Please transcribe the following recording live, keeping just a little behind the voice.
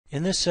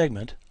In this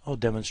segment, I'll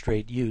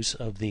demonstrate use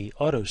of the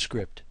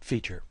AutoScript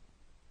feature.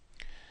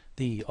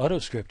 The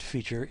AutoScript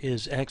feature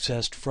is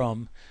accessed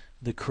from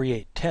the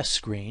Create Test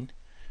screen.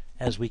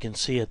 As we can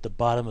see at the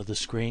bottom of the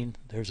screen,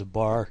 there's a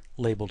bar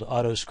labeled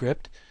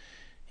AutoScript.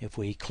 If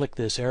we click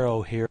this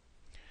arrow here,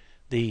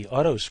 the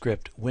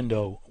AutoScript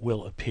window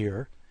will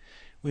appear.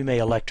 We may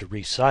elect to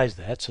resize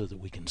that so that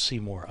we can see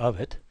more of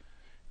it,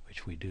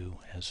 which we do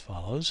as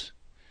follows.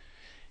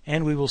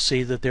 And we will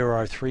see that there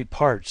are three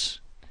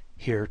parts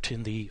here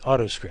in the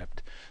AutoScript.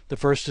 The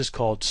first is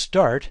called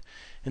Start,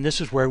 and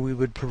this is where we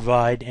would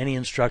provide any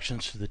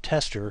instructions to the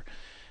tester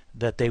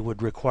that they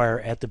would require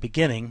at the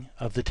beginning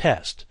of the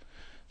test.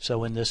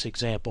 So in this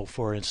example,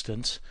 for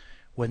instance,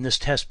 when this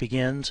test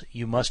begins,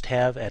 you must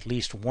have at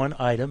least one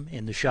item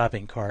in the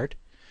shopping cart.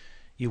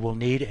 You will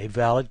need a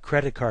valid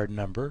credit card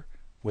number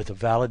with a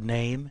valid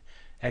name,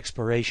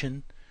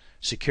 expiration,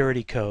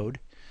 security code,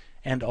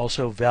 and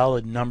also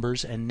valid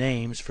numbers and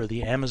names for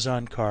the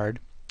Amazon card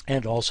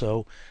and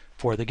also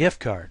for the gift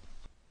card.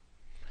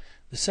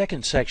 The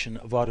second section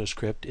of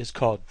AutoScript is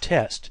called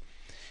Test.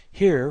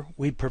 Here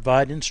we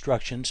provide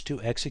instructions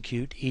to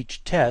execute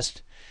each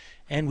test,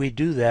 and we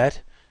do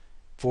that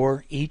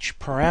for each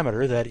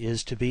parameter that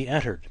is to be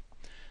entered.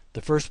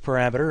 The first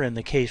parameter in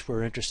the case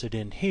we're interested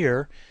in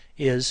here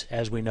is,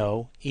 as we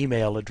know,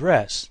 email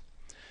address.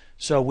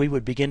 So we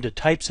would begin to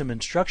type some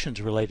instructions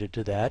related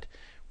to that.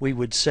 We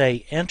would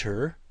say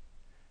Enter.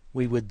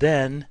 We would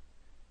then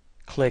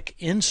click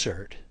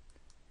Insert.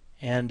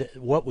 And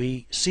what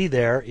we see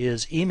there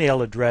is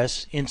email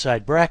address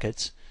inside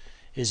brackets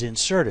is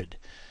inserted.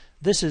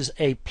 This is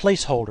a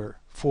placeholder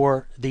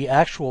for the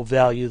actual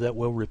value that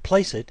will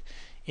replace it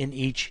in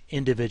each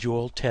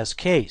individual test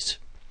case.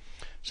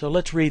 So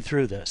let's read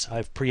through this.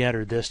 I've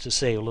pre-entered this to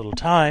save a little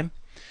time.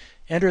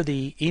 Enter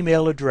the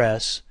email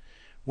address.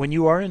 When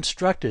you are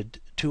instructed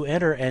to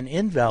enter an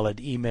invalid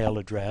email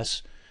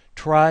address,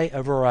 try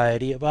a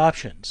variety of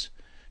options,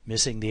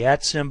 missing the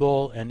 @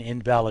 symbol, an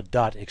invalid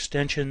dot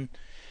extension.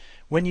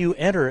 When you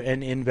enter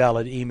an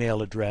invalid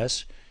email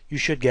address, you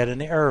should get an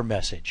error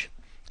message.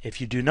 If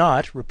you do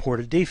not,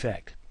 report a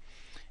defect.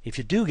 If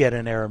you do get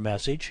an error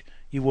message,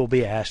 you will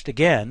be asked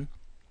again.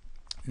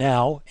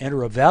 Now,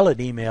 enter a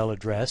valid email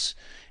address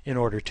in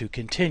order to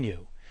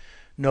continue.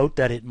 Note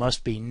that it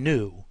must be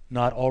new,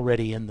 not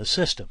already in the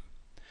system.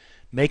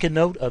 Make a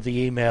note of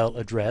the email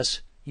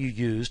address you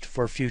used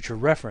for future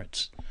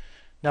reference.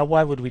 Now,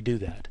 why would we do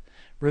that?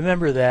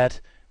 Remember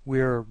that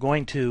we're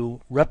going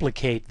to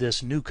replicate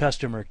this new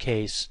customer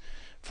case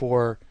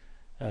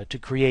to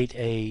create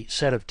a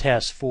set of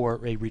tests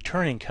for a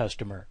returning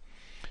customer.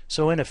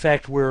 So in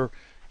effect, we're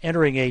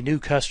entering a new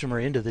customer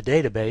into the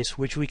database,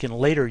 which we can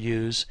later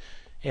use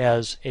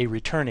as a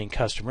returning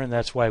customer, and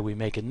that's why we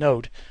make a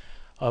note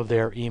of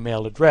their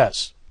email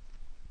address.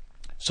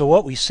 So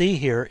what we see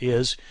here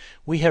is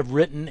we have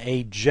written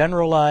a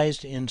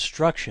generalized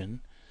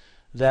instruction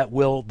that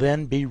will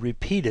then be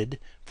repeated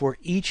for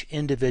each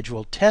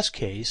individual test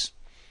case,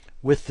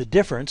 with the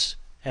difference,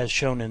 as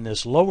shown in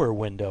this lower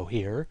window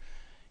here.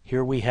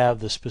 Here we have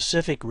the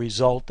specific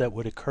result that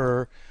would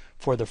occur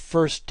for the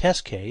first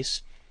test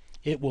case.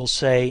 It will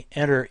say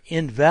enter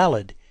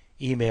invalid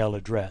email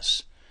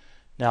address.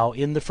 Now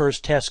in the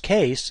first test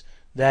case,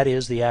 that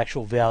is the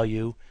actual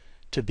value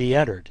to be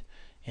entered.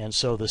 And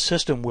so the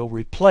system will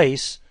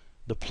replace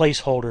the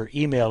placeholder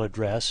email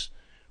address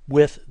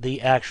with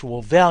the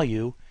actual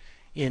value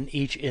in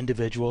each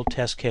individual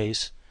test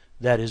case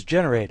that is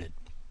generated.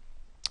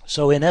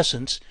 So in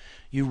essence,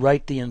 you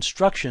write the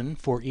instruction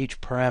for each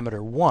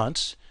parameter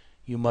once.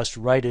 You must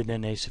write it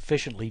in a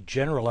sufficiently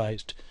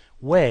generalized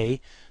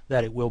way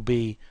that it will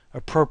be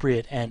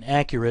appropriate and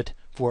accurate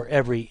for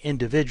every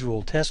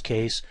individual test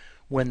case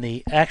when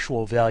the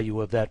actual value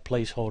of that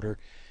placeholder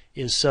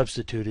is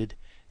substituted,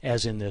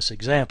 as in this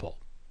example.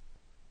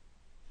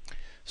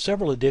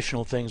 Several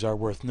additional things are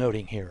worth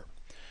noting here.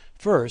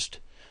 First,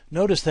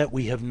 notice that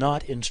we have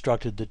not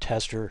instructed the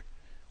tester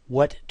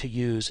what to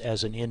use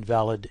as an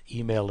invalid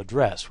email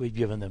address. We've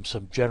given them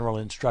some general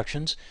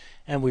instructions,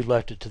 and we've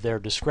left it to their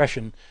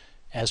discretion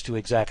as to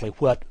exactly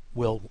what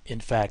will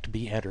in fact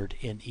be entered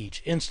in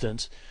each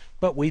instance,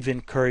 but we've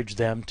encouraged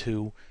them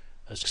to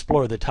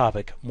explore the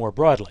topic more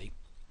broadly.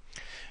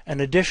 An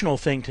additional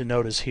thing to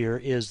notice here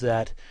is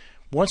that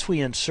once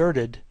we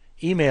inserted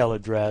email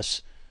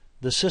address,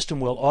 the system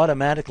will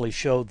automatically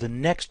show the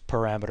next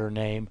parameter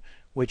name,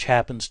 which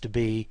happens to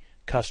be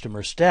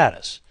customer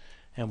status.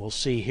 And we'll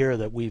see here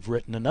that we've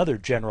written another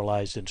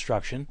generalized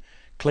instruction.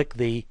 Click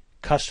the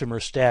customer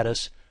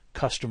status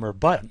customer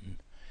button.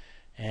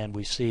 And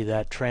we see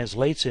that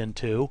translates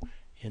into,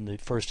 in the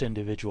first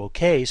individual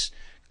case,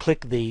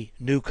 click the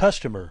new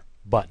customer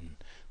button.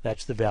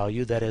 That's the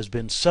value that has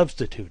been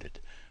substituted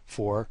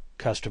for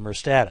customer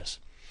status.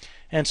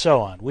 And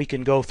so on. We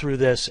can go through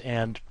this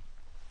and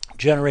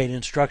generate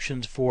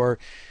instructions for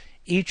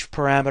each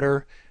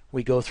parameter.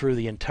 We go through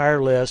the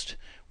entire list.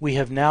 We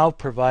have now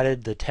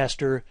provided the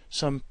tester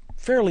some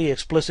fairly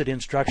explicit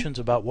instructions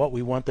about what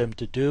we want them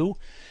to do,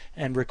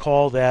 and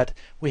recall that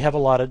we have a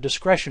lot of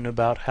discretion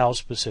about how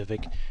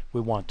specific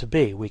we want to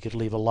be. We could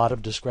leave a lot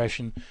of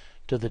discretion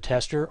to the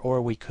tester,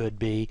 or we could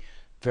be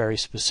very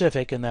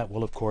specific, and that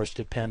will of course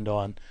depend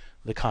on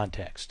the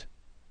context.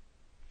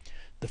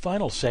 The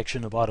final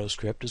section of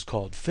AutoScript is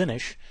called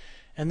Finish,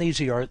 and these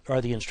are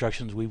the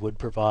instructions we would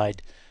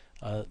provide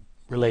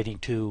relating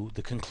to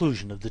the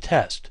conclusion of the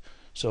test.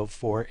 So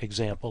for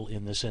example,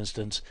 in this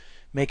instance,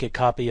 make a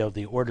copy of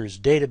the orders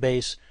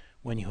database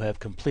when you have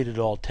completed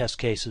all test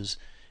cases,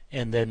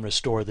 and then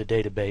restore the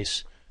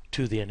database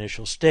to the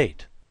initial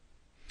state.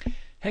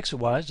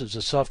 Hexawise is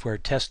a software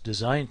test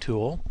design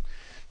tool.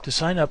 To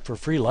sign up for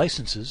free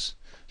licenses,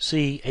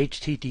 see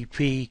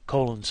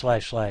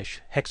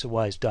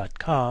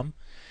http://hexawise.com,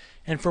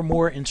 and for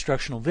more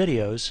instructional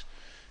videos,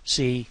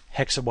 see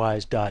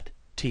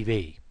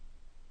hexawise.tv.